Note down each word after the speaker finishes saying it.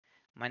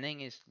My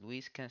name is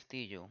Luis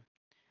Castillo,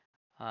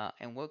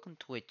 and welcome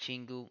to a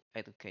Chingu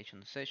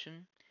education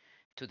session.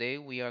 Today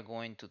we are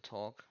going to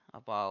talk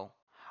about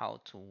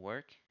how to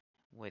work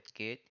with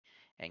Git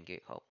and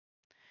GitHub.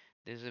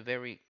 This is a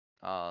very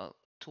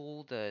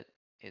tool that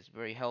is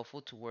very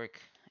helpful to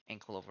work in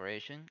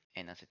collaboration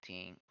and as a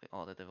team with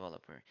other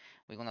developers.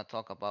 We're going to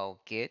talk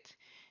about Git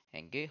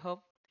and GitHub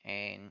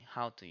and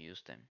how to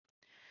use them.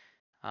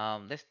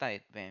 Let's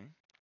dive in.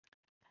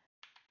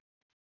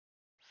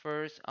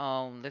 First,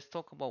 let's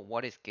talk about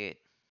what is Git.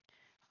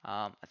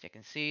 As you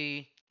can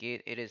see,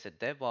 Git it is a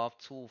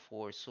DevOps tool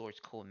for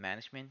source code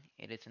management.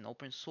 It is an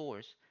open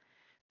source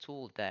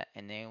tool that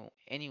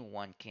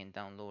anyone can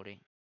download it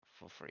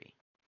for free.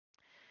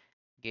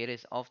 Git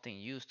is often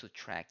used to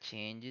track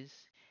changes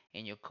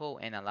in your code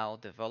and allow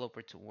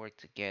developers to work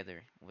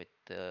together with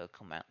the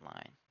command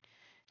line.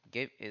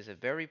 Git is a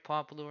very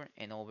popular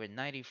and over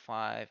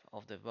 95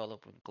 of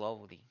developers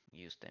globally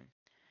use them.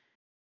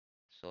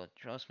 So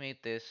trust me,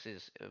 this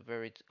is a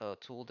very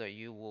tool that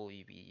you will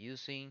be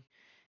using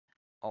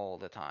all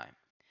the time.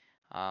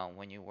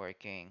 When you're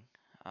working,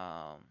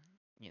 um,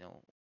 you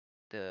know,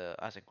 the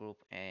as a group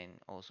and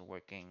also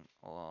working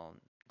on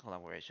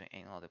collaboration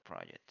in other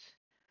projects.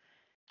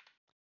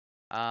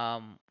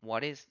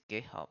 What is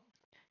GitHub?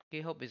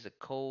 GitHub is a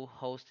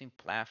co-hosting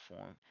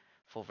platform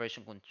for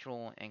version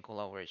control and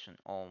collaboration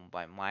owned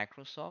by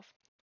Microsoft.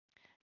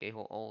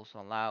 GitHub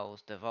also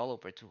allows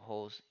developers to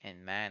host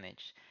and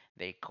manage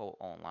their code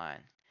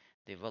online.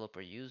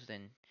 Developers use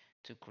them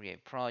to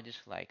create projects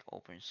like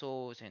open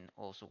source and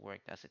also work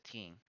as a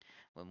team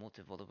with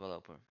multiple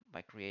developers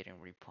by creating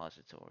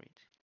repositories.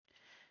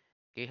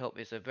 GitHub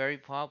is a very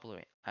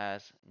popular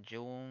as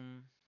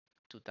June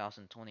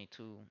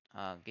 2022.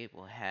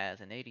 GitHub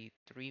has an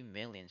 83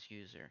 million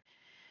user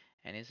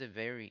and it's a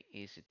very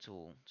easy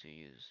tool to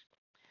use.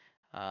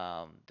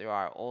 There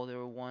are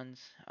other ones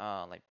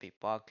like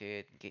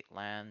Bitbucket,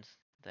 GitLab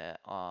that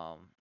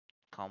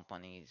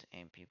companies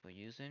and people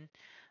using,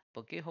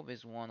 but GitHub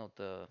is one of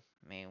the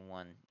main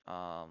one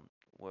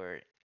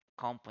where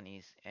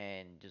companies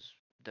and just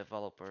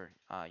developer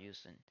are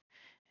using.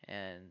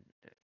 And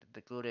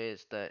the good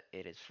is that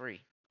it is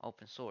free,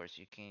 open source.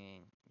 You can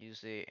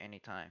use it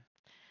anytime.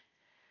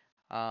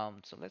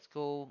 So let's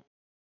go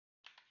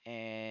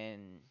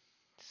and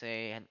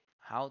say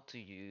how to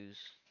use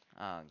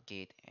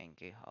Git and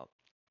GitHub.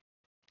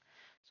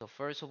 So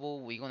first of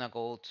all, we're gonna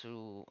go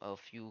to a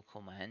few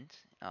commands,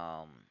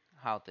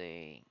 how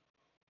they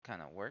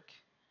kind of work,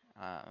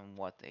 and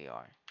what they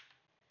are.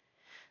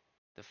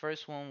 The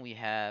first one we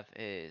have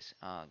is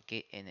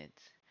git init.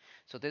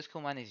 So this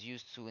command is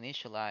used to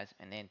initialize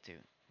and enter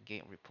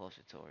Git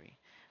repository.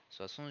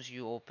 So as soon as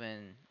you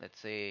open, let's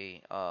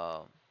say,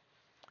 a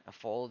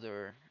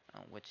folder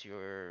with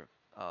your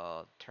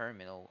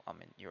terminal, I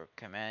mean your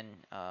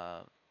command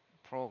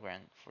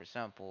program, for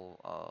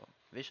example,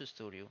 Visual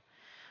Studio,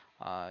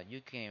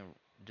 you can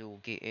do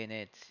git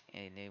init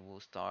and it will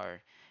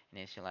start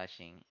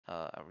initializing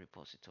a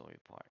repository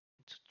part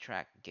to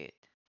track Git.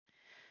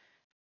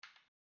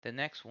 The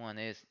next one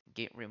is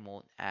git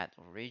remote at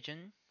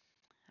origin.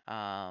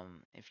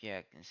 If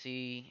you can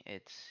see,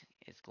 it's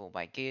go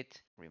by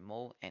git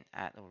remote and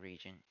at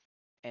origin,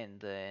 and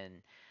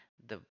then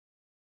the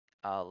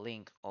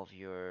link of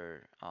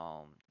your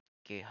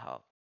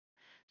GitHub.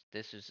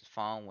 This is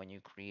found when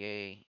you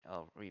create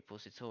a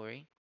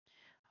repository.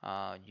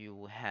 You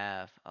will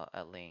have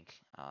a link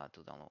to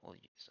download.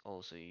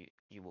 Also,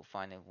 you will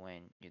find it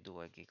when you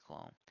do a git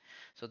clone.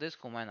 So this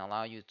command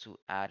allow you to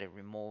add a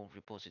remote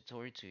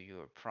repository to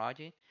your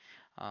project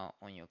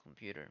on your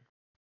computer.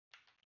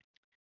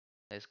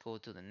 Let's go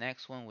to the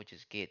next one, which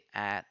is git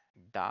add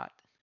dot.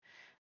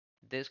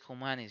 This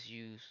command is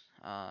used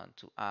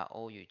to add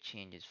all your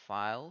changes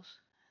files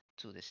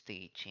to the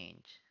state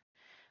change.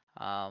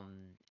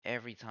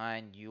 Every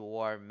time you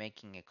are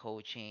making a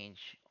code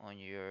change on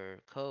your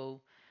code,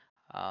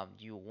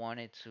 you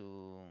wanted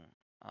to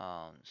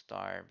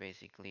start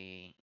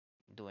basically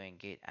doing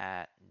git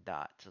add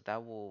dot. So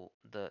that will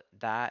the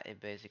that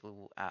it basically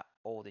will add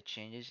all the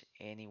changes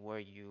anywhere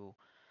you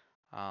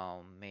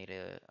made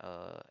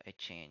a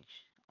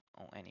change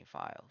on any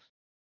files.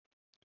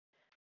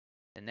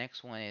 The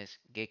next one is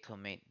git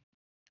commit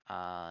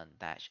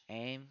dash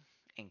aim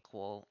and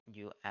quote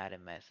you add a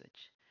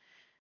message.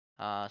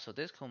 So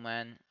this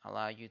command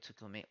allow you to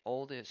commit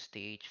all the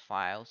stage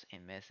files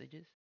and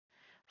messages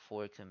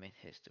for commit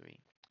history.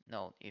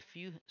 Note, if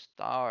you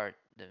start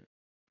the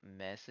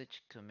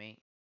message commit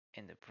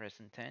in the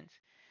present tense,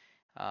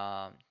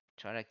 um,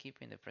 try to keep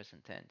in the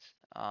present tense.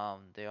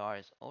 There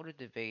is other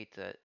debate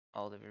that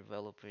all the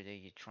developer that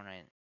you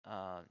trying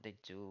they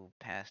do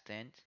past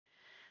tense,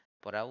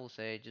 but I will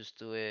say just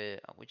do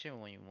it whichever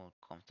one you're more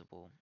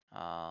comfortable.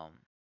 Um,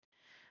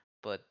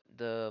 but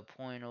the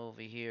point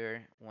over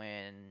here,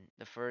 when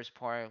the first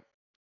part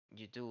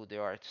you do,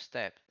 there are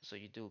steps. So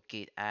you do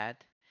git add,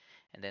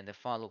 and then the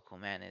follow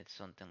command is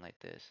something like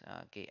this: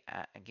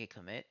 git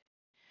commit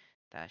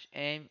dash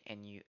m,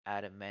 and you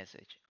add a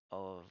message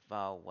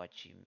about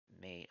what you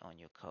made on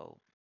your code.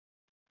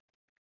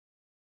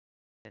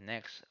 The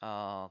next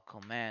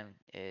command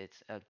is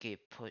a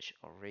git push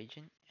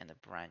origin and the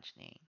branch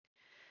name.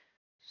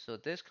 So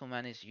this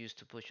command is used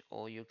to push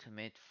all your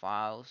commit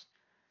files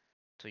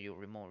to your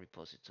remote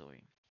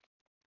repository.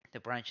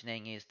 The branch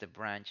name is the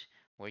branch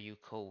where your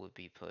code will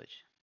be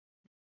pushed.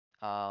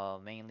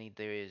 Mainly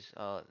there is,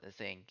 let's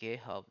say in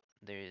GitHub,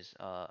 there is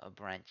a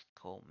branch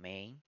called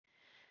main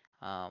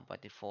by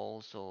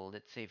default. So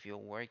let's say if you're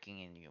working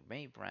in your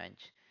main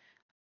branch,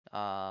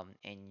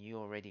 and you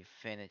already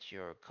finished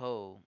your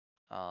code,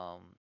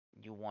 um,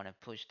 you want to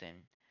push them.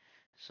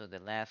 So the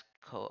last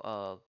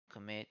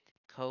commit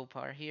code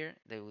part here,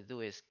 they will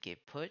do is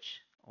git push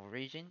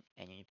origin,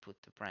 and you put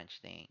the branch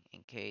name.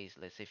 In case,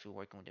 let's say if you're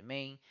working with the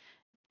main,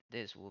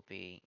 this will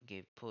be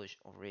git push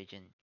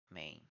origin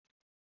main,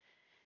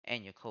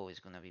 and your code is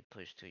gonna be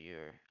pushed to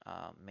your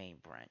main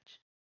branch.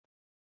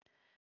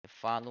 The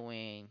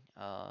following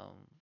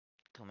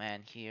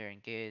command here in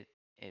Git,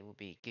 it will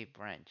be git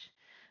branch.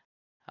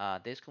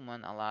 This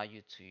command allow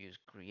you to use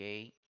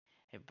create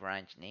a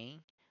branch name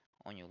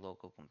on your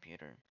local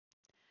computer.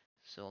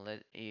 So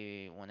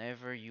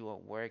whenever you are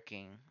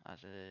working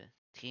as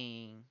a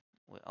team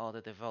with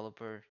other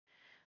developer,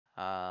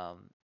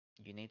 um,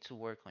 you need to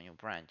work on your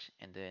branch.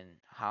 And then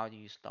how do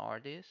you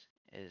start this?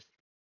 Is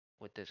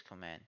with this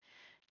command,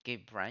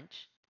 git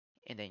branch,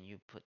 and then you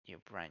put your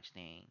branch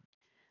name.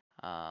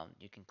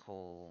 You can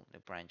call the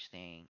branch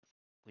name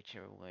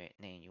whichever way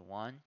name you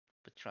want,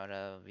 but try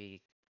to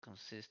be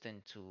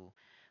consistent to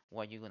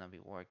what you're gonna be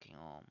working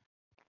on.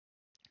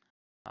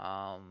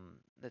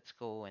 Let's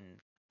go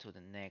into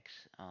the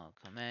next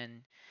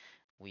command.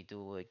 We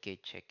do a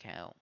git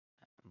checkout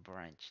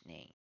branch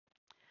name.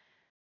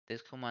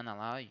 This command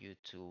allows you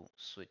to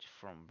switch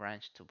from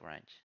branch to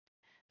branch.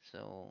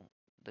 So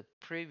the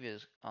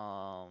previous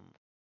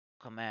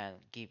command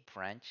git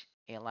branch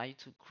it allows you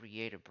to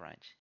create a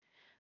branch.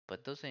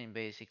 But doesn't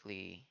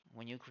basically,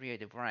 when you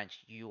create a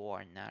branch, you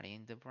are not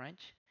in the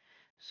branch.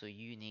 So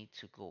you need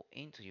to go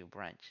into your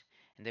branch.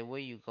 And the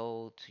way you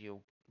go to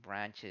your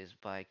branch is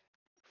by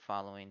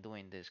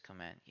doing this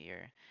command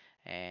here.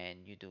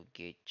 And you do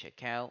git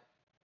checkout.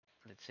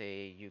 Let's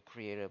say you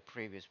create a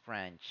previous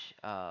branch,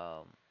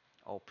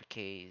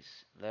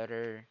 uppercase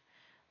letter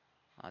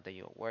that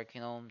you're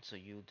working on. So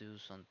you do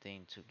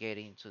something to get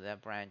into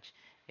that branch.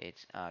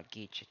 It's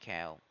git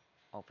checkout,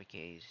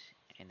 uppercase,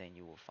 and then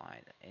you will find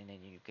it, and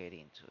then you get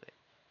into it.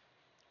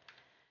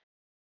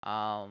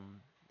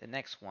 The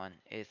next one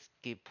is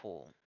git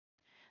pull.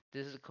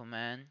 This is a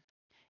command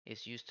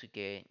is used to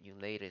get your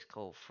latest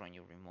code from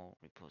your remote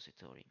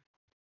repository.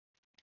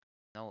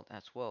 Note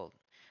as well,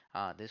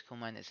 this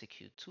command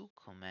execute two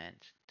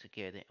commands to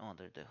get it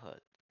under the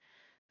hood.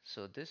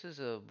 So this is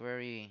a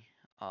very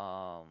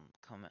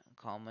common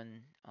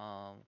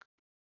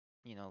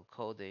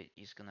code that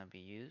is gonna be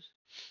used.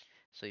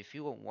 So if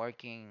you are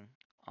working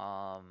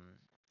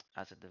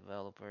as a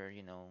developer,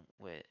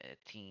 with a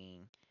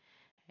team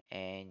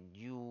and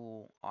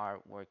you are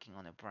working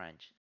on a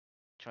branch,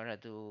 try to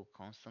do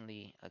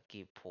constantly a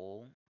git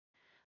pull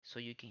so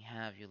you can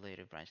have your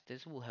later branch.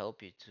 This will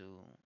help you to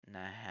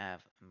not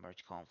have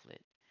merge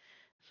conflict.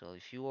 So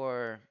if you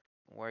are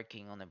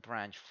working on a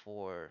branch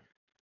for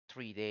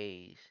 3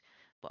 days,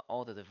 but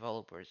all the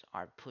developers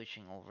are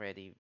pushing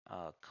already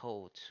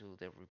code to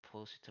the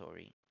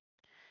repository,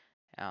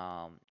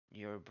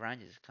 your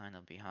branch is kind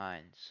of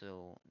behind.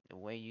 So the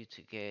way you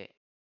to get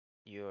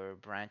your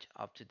branch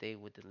up to date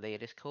with the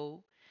latest code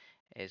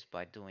is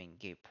by doing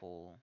git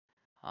pull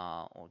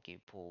or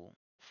git pull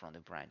from the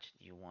branch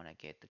you want to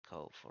get the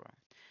code from.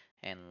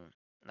 And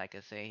like I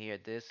say here,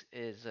 this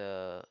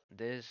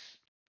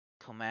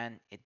command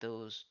it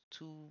does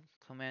two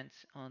commands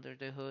under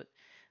the hood,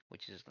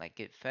 which is like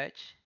git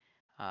fetch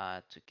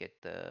to get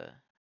uh,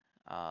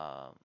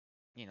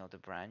 the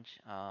branch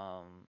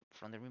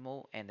from the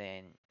remote, and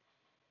then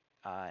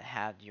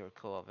have your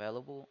code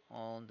available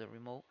on the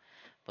remote,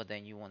 but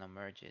then you want to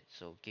merge it.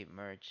 So git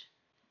merge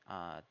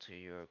to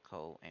your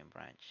code and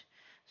branch.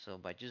 So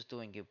by just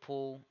doing git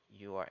pull,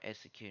 you are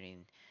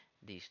executing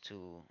these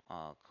two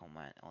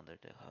command under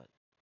the hood.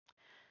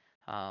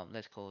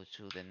 Let's go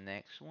to the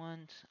next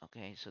ones.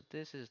 Okay, so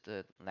this is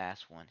the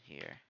last one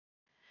here.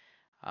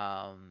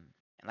 Um,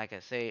 like I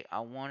say,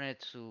 I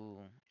wanted to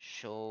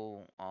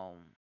show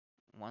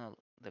one of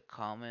the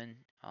common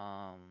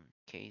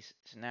case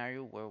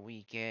scenario where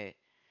we get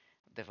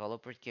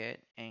developers get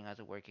and as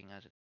working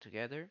as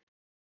together,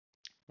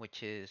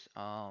 which is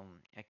a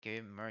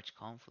game merge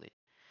conflict.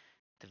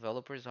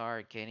 Developers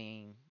are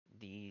getting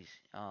these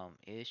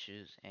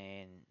issues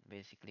and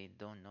basically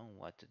don't know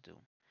what to do.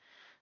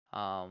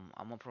 I'm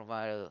gonna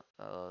provide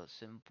a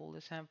simple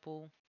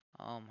example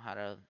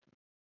how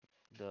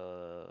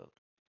the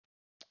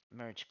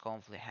merge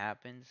conflict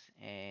happens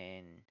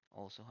and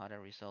also how to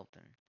resolve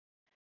them.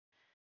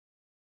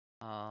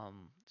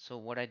 So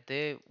what I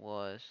did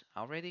was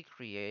I already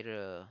created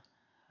a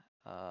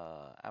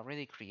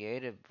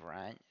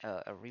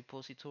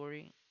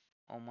repository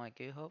on my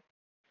GitHub.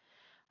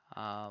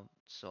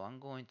 So I'm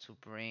going to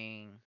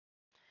bring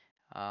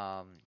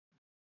um,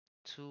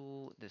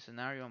 the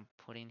scenario I'm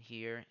putting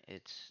here,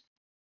 it's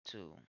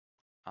two.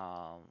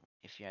 Um,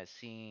 if you are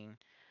seeing,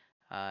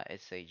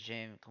 it's a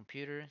Jim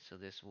computer, so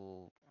this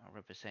will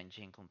represent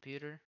Jim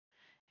computer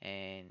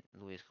and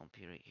Louis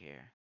computer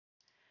here.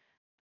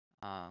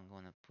 I'm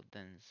gonna put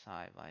them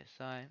side by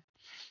side,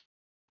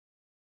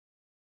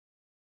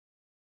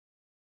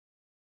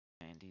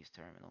 and these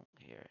terminal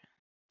here.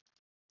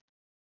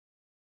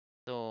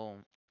 So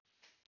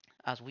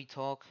as we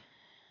talk,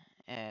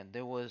 and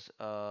there was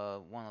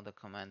one of the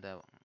command that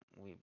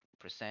we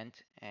present,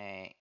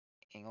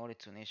 in order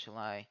to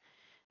initialize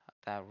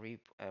that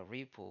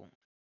repo,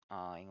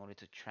 in order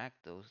to track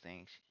those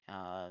things,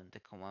 the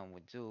command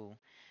would do,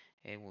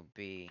 it would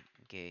be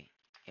git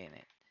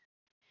init.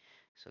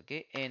 So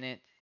git init,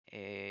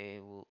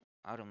 it will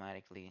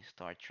automatically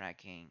start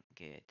tracking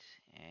git,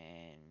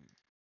 and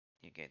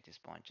you get this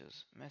bunch of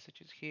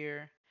messages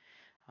here.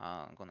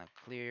 I'm gonna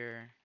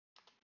clear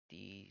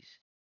these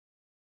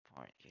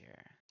part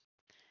here.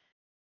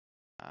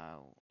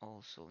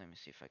 Also, let me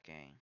see if I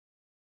can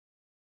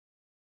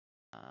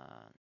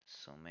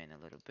zoom in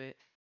a little bit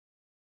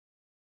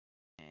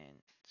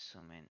and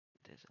zoom in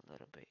this a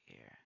little bit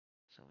here,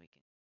 so we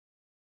can.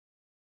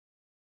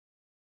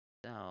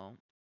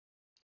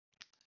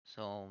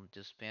 So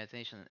just pay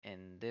attention.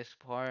 In this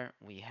part,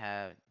 we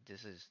have,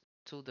 this is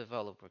two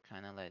developer,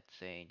 kind of, let's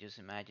say, just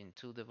imagine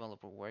two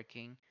developer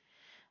working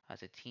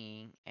as a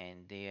team,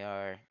 and they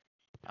are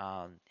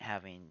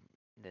having,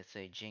 let's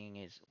say, Jing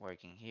is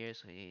working here,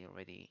 so he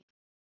already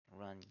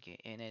run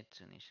git init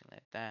to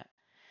initialize that.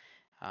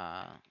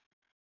 Uh,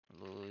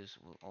 Louis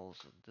will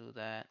also do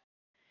that,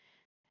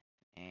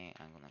 and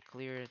I'm gonna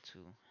clear it to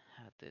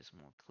have this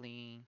more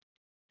clean,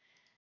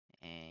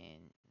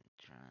 and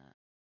try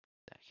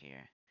that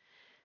here.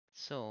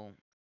 So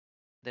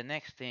the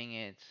next thing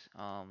is,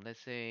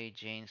 let's say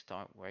Jane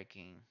start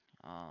working.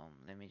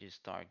 Let me just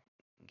start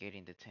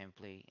getting the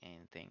template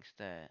and things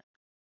that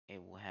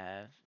it will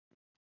have,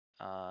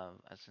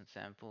 as an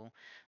example.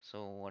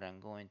 So what I'm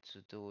going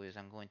to do is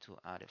I'm going to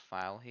add a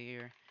file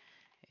here.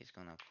 It's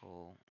gonna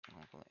call, I'm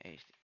gonna call it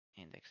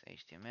index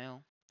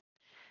HTML,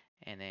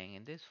 and then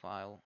in this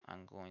file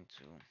I'm going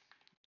to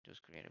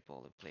just create a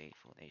boilerplate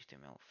for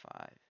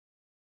HTML5,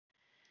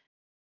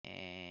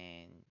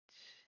 and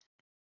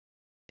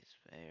it's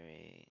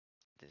very,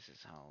 this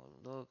is how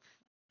it look.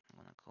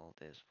 I'm gonna call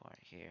this part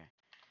here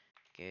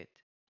Git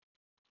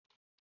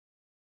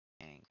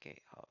and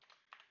GitHub.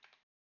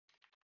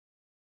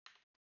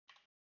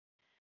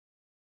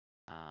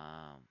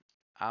 Um,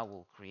 I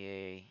will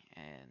create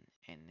an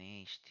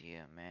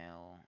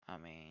HTML,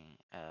 an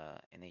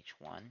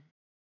H1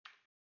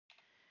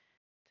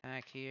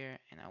 tag here,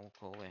 and I will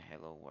call it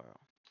hello world.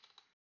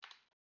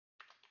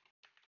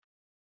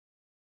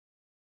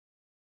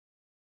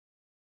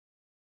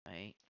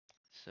 Right.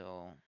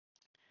 So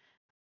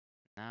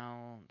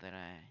now that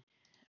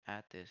I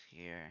add this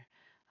here,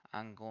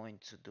 I'm going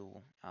to do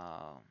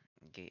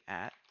git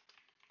add.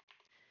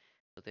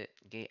 So the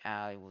git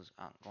add was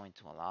going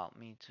to allow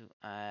me to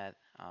add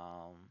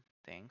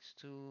things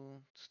to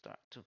start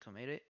to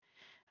commit it.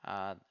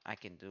 I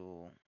can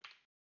do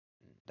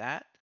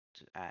that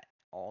to add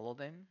all of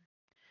them.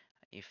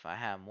 If I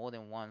have more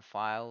than one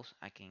files,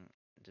 I can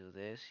do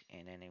this,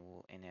 and then it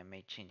will, and then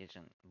make changes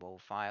in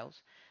both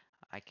files.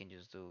 I can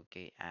just do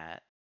git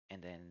add,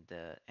 and then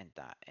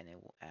that, and it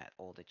will add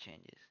all the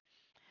changes.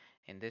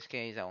 In this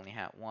case, I only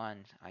have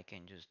one. I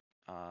can just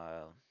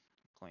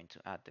going to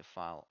add the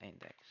file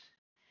index,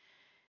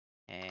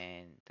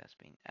 and that's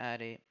been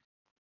added.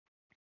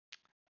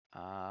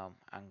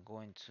 I'm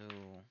going to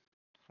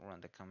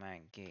run the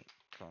command git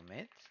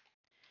commit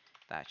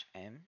dash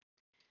m,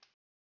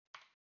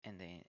 and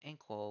then in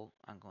quote,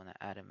 I'm gonna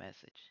add a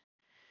message.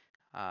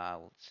 I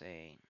would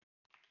say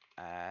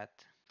add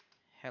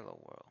hello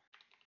world,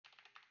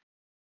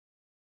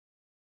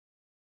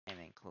 and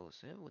then close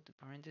it with the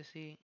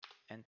parenthesis,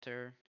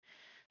 enter.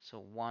 So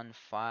one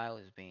file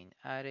is being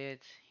added,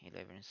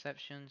 11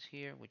 sections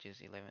here, which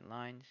is 11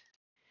 lines.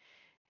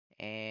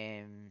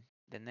 And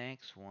the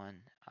next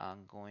one,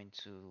 I'm going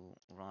to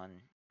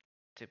run.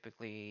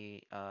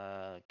 Typically,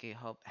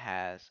 GitHub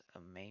has a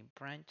main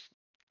branch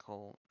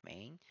called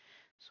main,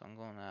 so I'm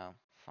gonna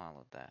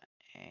follow that.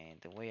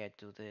 And the way I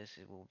do this,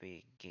 it will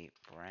be git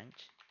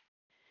branch,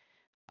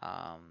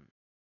 um,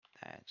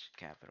 that's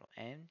capital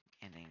N,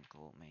 and then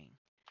go main.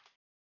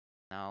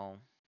 Now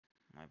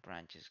my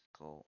branch is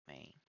go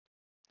main.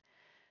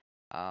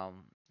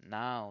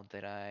 Now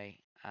that I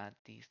add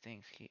these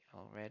things here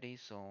already,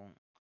 so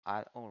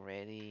I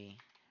already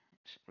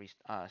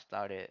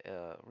started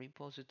a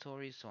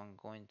repository, so I'm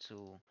going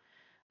to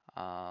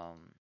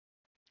um,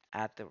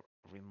 add the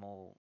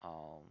remote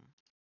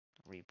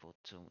repo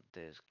to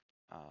this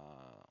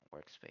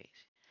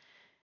workspace.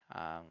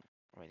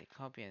 Already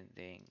copy and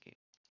then git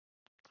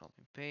copy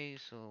and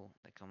paste. So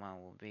the command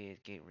will be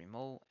git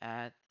remote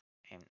add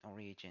and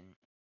origin,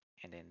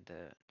 and then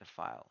the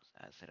files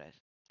as it I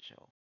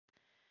show.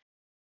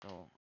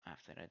 So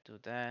after I do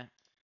that,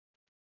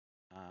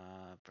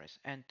 press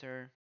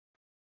enter.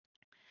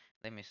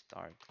 Let me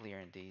start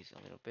clearing these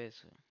a little bit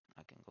so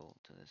I can go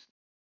to this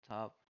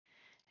top,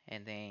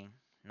 and then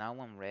now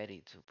I'm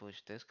ready to push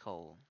this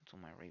code to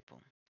my repo.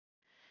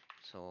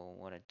 So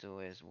what I do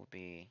is will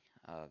be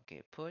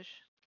git push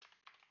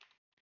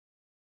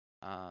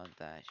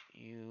dash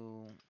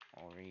u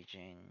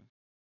origin,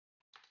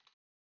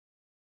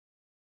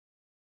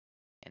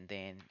 and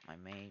then my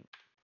main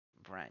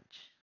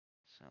branch.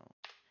 So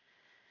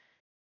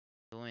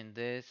doing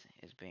this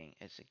is being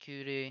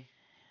executed,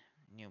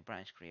 new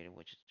branch created,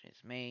 which is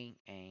main,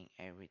 and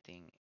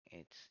everything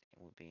it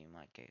will be in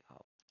my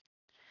GitHub.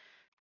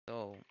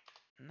 So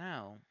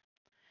now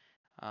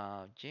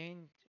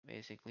Jane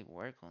basically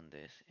work on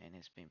this and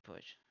it's been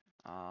pushed.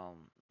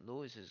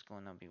 Louis is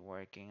gonna be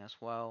working as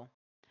well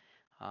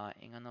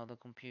in another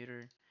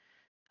computer.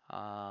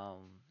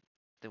 Um,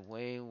 the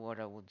way what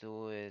I will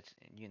do is,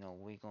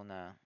 we're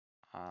gonna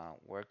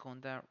work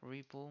on that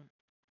repo.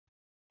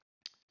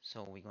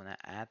 So we're gonna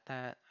add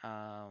that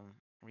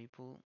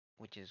repo,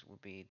 which is will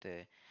be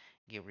the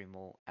git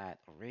remote at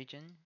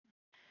origin.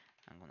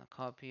 I'm gonna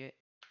copy it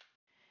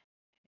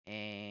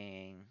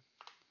and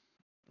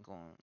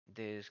going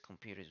this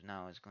computer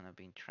now is gonna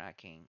be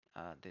tracking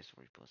this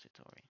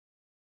repository.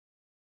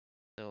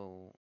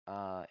 So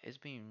it's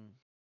been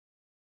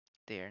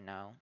there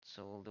now.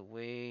 So the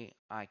way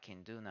I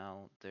can do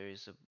now, there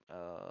is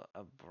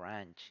a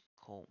branch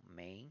called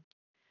main,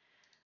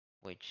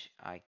 which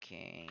I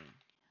can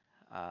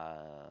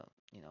uh,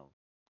 you know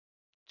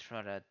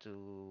try to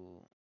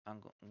do.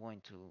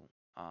 Going to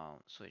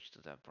switch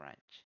to that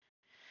branch.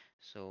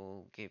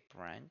 So git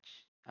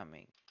branch, I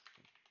mean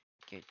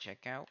git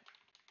checkout,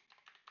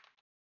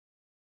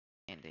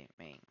 and then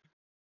main.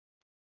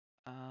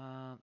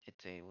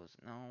 It was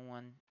no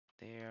one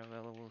there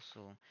available,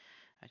 so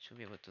I should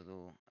be able to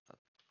do a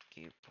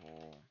git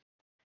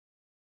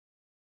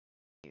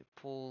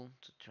pull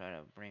to try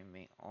to bring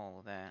me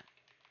all that,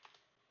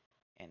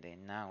 and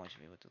then now I should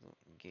be able to do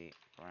git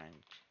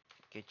branch,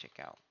 git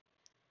checkout,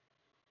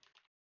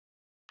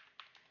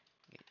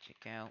 git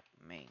checkout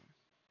main.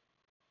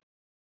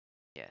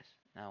 Yes,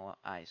 now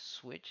I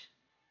switch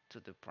to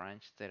the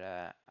branch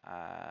that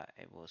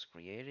it was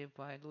created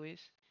by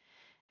Luis,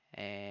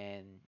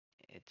 and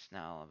it's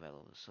now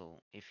available.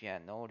 So if you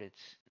had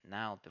noticed,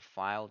 now the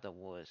file that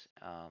was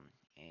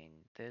in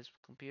this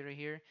computer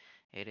here,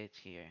 it is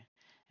here,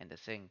 and the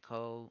same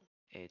code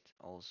it's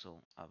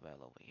also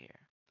available here.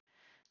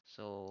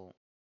 So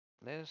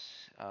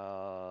let's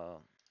uh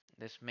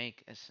let's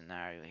make a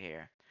scenario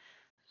here.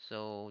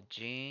 So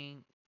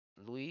Jane,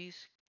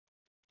 Luis,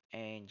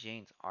 and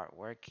James are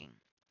working,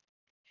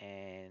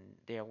 and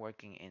they are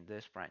working in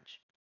this branch,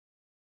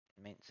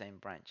 same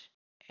branch,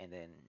 and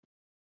then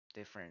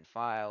different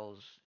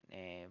files.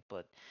 And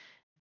but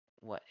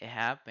what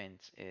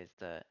happens is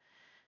that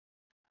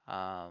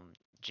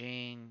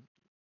Jane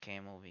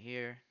came over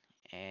here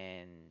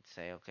and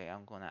say, okay,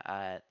 I'm gonna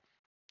add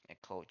a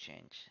code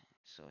change.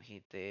 So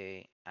he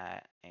did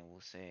add, and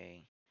we'll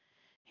say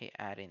he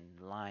add in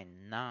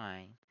line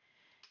 9.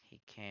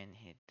 He can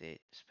hit the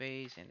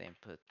space and then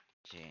put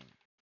Jane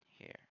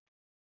here.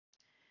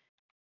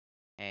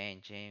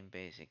 And Jane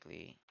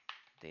basically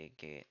they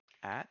get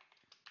add,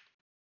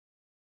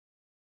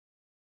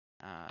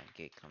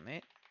 git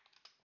commit,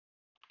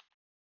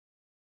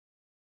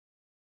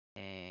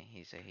 and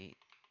he said he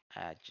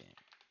add Jane,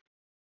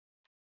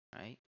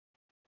 right?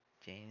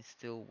 Jane's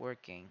still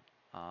working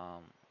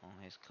on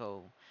his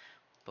code,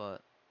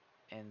 but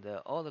in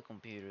the other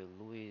computer,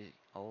 Louis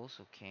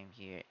also came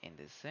here in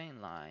the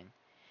same line,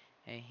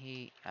 and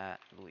he add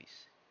Louis.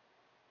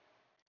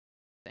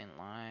 Same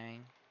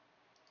line,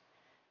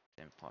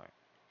 same part,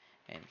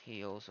 and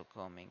he also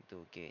coming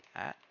to git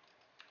add,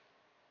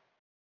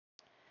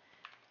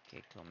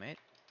 git commit,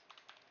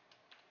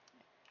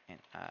 and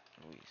add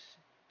Louis.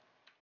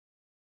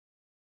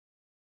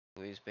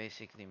 Louis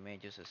basically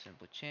made just a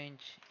simple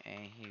change,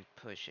 and he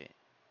push it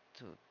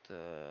to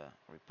the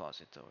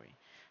repository.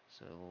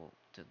 So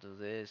to do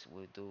this,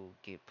 we do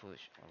git push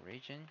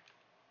origin,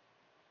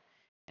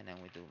 and then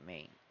we do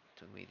main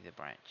to read the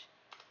branch.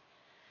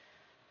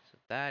 So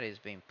that is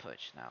being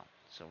pushed now.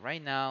 So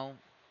right now,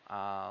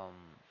 um,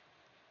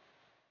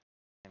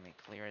 let me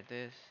clear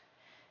this.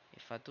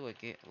 If I do a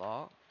git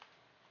log,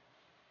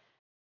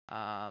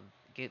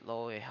 git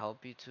log will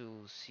help you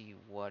to see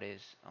what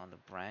is on the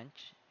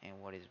branch and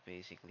what is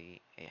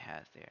basically it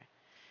has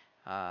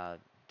there.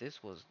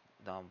 This was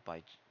done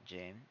by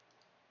Jim,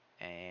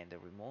 and the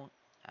remote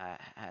I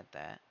had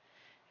that.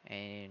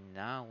 And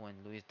now when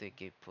Luis did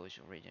git push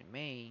origin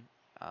main,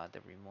 the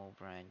remote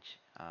branch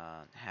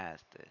has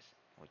this,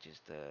 which is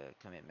the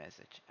commit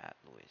message at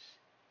Luis,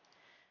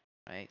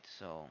 right?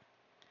 So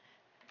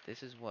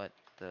this is what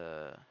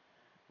the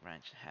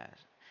branch has.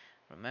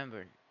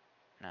 Remember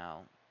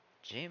now,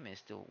 Jim is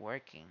still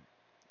working,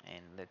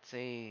 and let's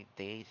say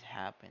days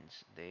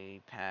happens,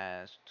 they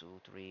pass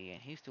 2, 3,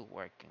 and he's still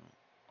working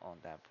on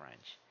that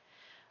branch.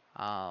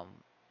 Um,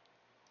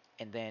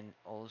 and then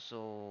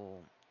also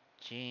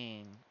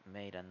Jim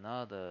made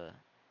another.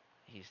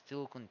 He's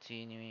still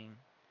continuing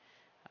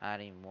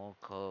adding more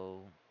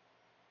code.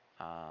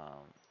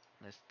 Um,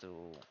 let's do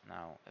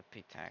now a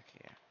p tag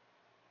here.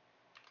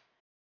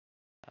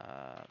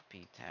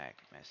 P tag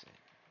message.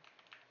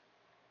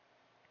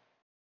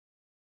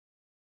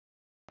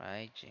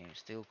 Right, James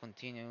still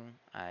continue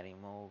adding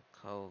more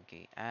code,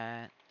 git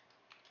add,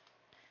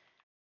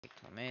 git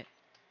commit,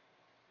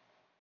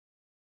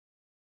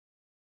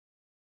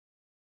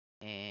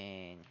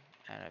 and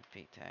add a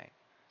p tag.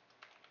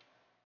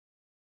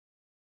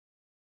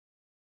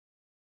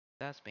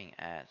 That's being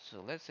added.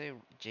 So let's say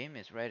Jim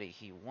is ready.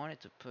 He wanted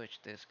to push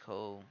this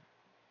code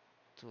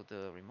to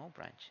the remote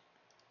branch.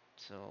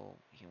 So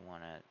he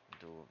wanna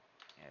do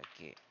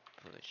a git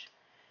push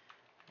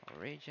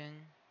origin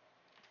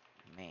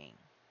main.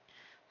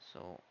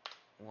 So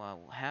what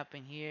will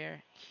happen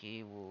here?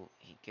 He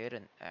get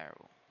an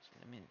arrow. So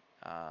let me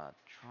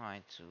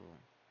try to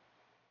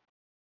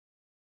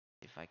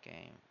if I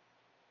can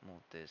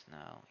move this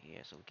now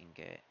here so we can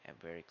get a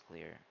very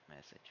clear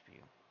message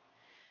view.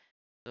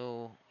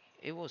 So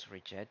it was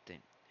rejected,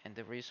 and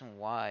the reason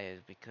why is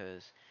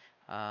because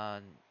uh,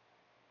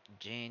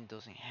 Jane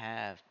doesn't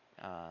have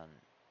um,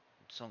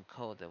 some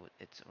code that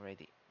it's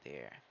already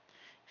there.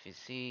 If you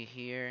see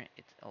here,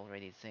 it's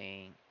already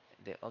saying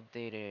the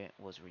updater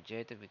was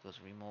rejected because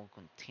remote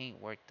contain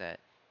work that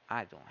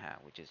I don't have,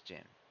 which is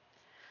Jim.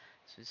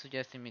 So it's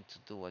suggesting me to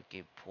do a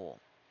git pull.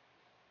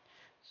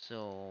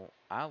 So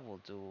I will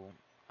do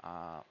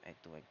I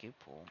do a git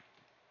pull,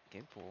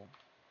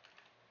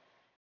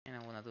 and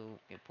I wanna do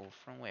git pull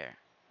from where?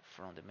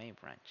 From the main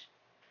branch.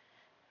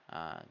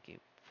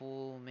 Git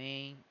pull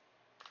main.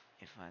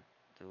 If I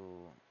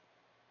do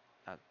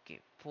a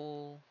git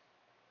pull,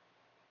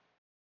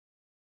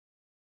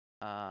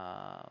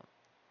 uh,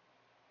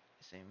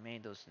 say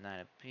main does not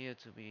appear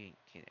to be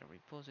Git a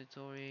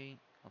repository.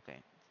 Okay,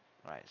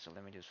 right. So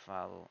let me just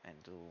follow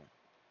and do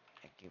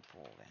a git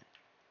pull then.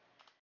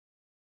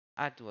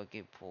 I do a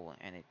git pull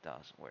and it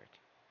does work.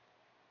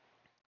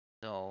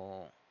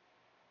 So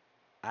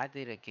I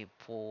did a git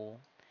pull,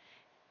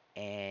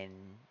 and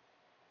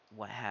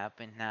what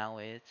happened now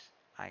is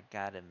I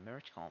got a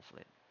merge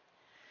conflict.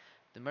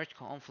 The merge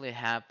conflict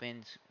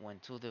happens when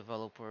two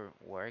developers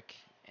work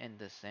in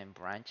the same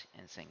branch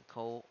and same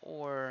code,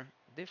 or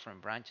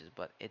different branches,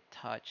 but it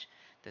touch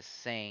the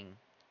same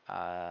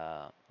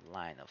uh,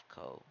 line of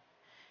code.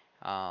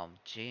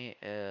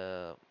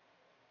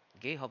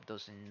 GitHub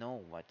doesn't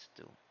know what to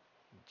do.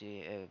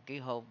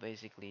 GitHub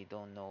basically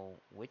don't know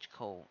which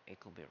code it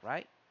could be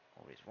right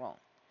or is wrong,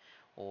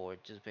 or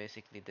just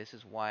basically this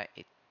is why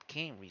it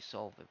can't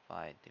resolve it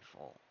by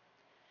default.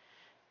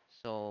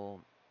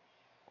 So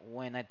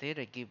when I did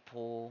a git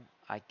pull,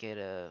 I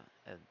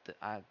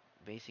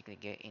basically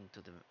get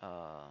into the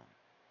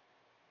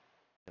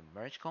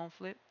merge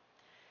conflict,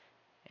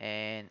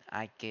 and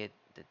I get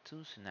the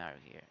two scenario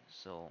here.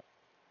 So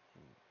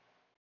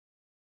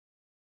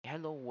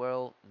hello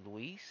world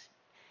Luis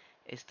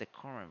is the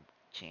current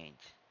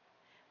change,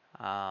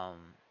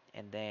 um,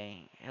 and then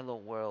hello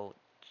world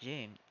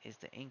Jim is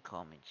the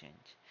incoming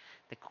change.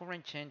 The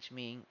current change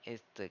mean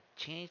is the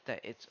change that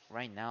it's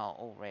right now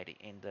already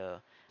in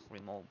the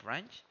remote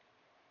branch,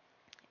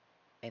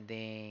 and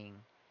then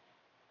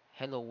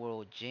hello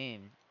world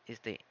Jim is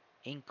the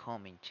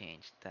incoming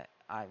change that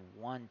I'm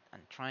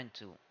trying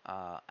to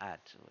add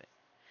to it.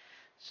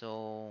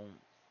 So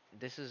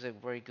this is a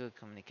very good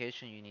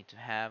communication you need to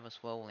have as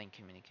well and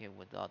communicate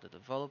with the other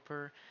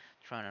developer,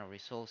 trying to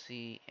resolve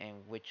see and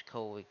which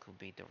code it could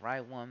be the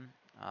right one.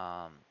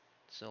 Um,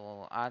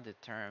 so I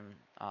determine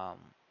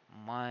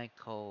my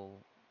code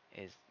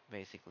is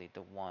basically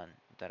the one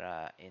that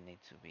it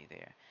needs to be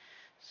there.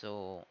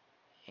 So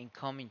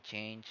incoming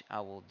change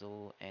I will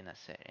do and I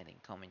set an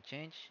incoming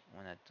change.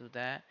 When I do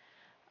that,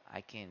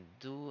 I can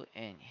do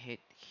and hit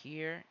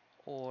here,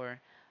 or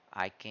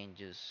I can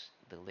just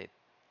delete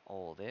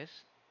all this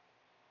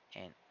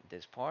and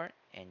this part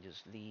and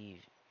just leave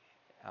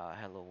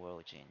hello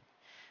world Gene.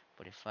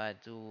 But if I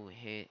do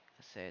hit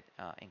set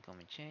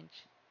incoming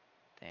change,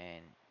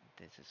 then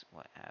this is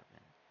what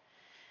happened.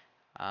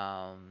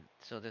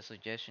 So the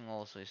suggestion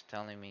also is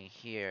telling me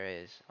here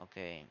is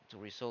okay to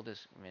resolve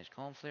this image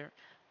conflict,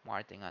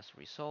 marking as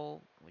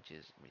resolved, which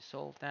is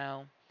resolved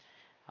now.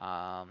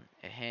 A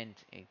hint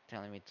is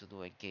telling me to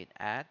do a git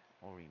add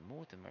or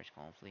remove the merge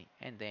conflict,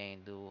 and then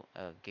do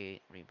a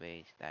git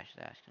rebase dash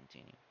dash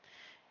continue.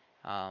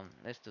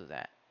 Let's do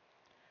that.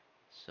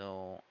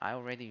 So I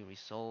already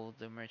resolved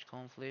the merge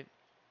conflict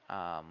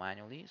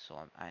manually. So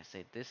I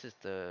say this is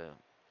the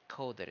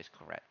code that is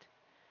correct.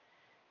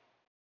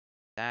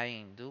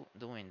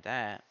 Doing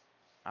that,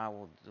 I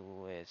will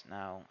do is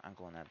now I'm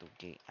gonna do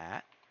git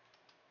add,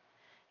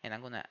 and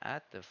I'm gonna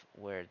add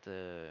where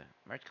the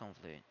merge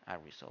conflict I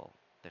resolved,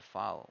 the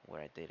file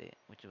where I did it,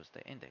 which was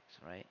the index,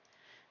 right?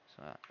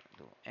 So I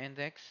do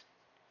index,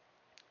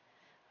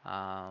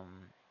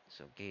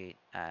 so git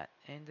add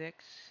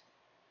index,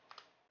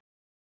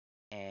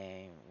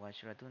 and what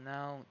should I do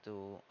now?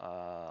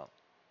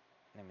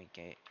 Let me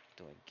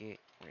do a git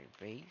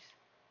rebase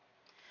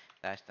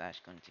dash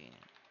dash continue.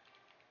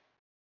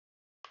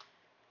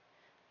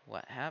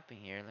 What happened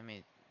here? Let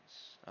me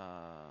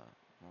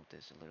move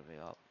this a little bit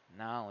up.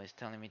 Now it's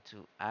telling me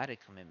to add a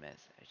commit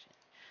message.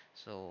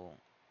 So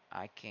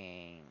I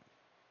can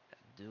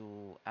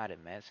do add a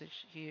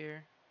message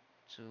here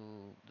to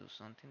do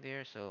something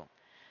there. So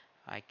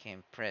I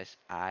can press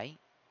I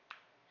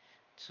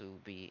to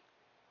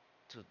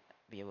to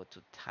be able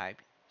to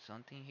type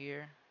something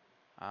here.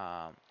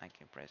 I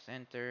can press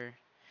enter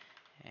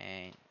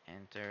and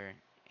enter,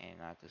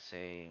 and I could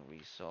say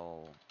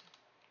resolve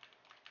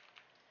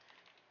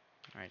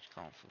merge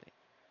conflict.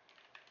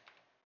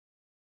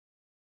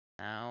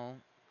 Now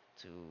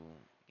to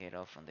get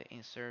off from the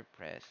insert,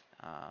 press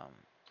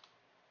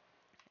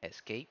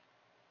escape.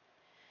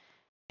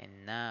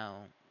 And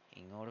now,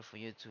 in order for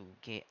you to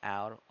get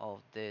out of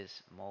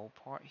this mode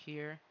part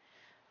here,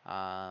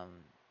 um,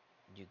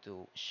 you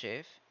do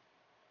shift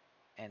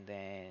and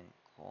then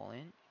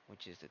colon,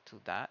 which is the two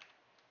dot.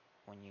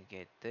 When you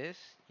get this,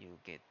 you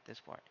get this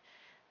part.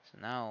 So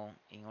now,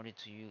 in order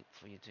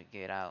for you to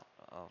get out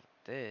of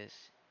this,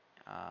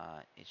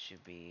 it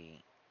should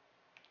be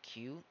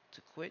Q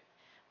to quit.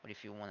 But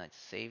if you want to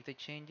save the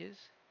changes,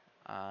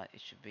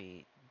 it should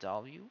be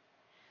W,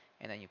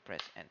 and then you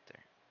press enter.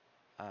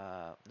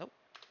 Nope,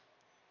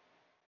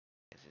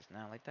 it's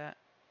not like that.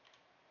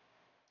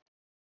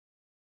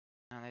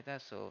 Not like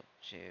that. So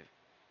shift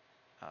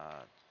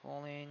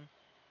colon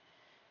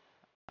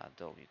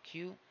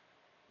WQ. It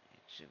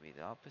should be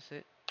the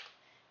opposite.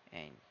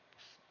 And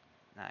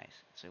nice.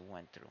 So it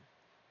went through.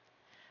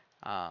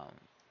 Um,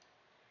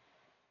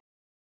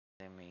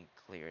 Let me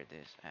clear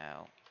this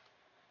out.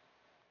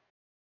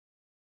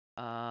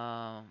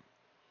 Um,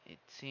 it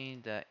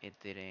seemed that it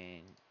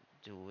didn't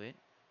do it.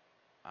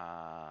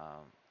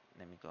 Um,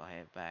 Let me go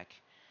ahead back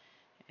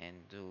and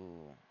do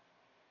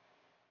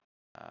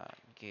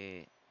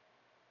get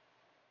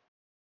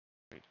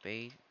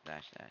rebate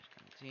dash dash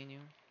continue.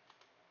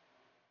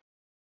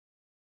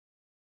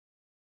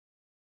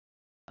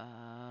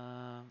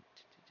 Um,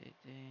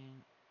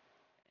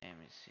 Let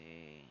me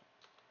see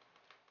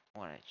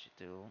what I should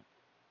do.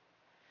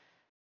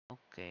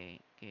 Okay,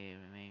 get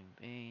remain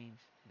base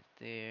is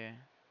there.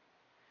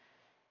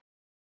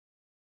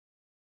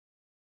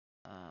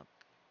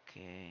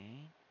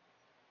 Okay,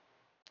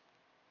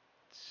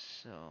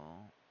 so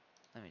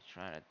let me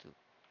try to do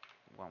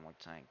one more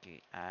time.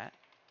 Get at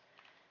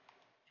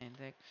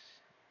index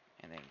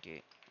and then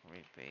get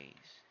rebase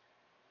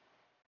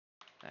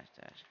dash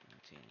dash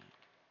continue.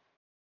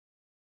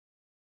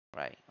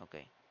 Right,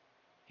 okay.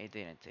 It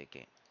didn't take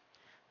it.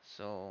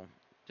 So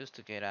just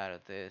to get out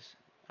of this,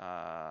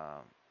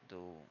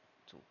 do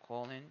two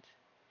colon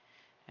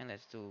and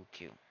let's do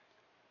Q.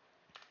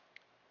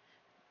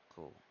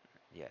 Cool.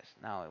 Yes,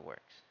 now it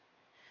works.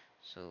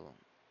 So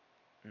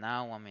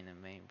now I'm in the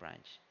main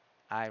branch.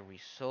 I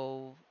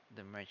resolve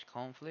the merge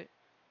conflict.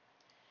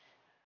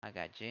 I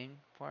got Jane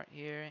part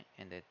here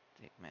and the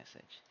tick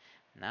message.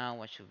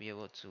 Now I should be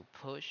able to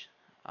push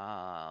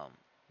um,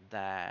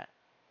 that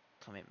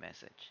commit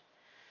message.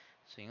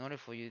 So in order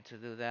for you to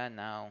do that,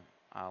 now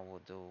I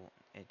will do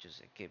it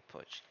just a get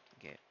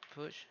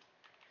push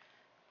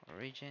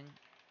origin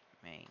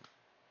main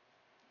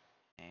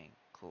and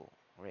cool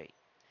great.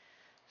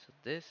 So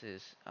this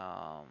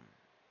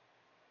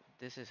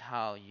is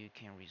how you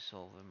can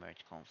resolve a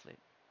merge conflict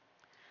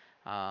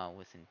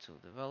within two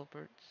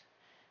developers.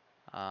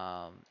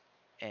 Um,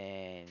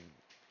 and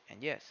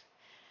and yes,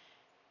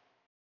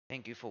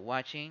 thank you for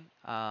watching.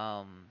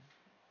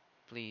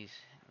 Please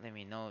let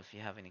me know if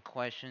you have any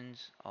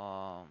questions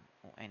or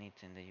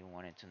anything that you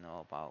wanted to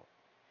know about.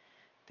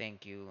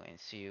 Thank you and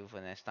see you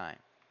for next time.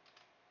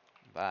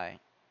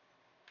 Bye.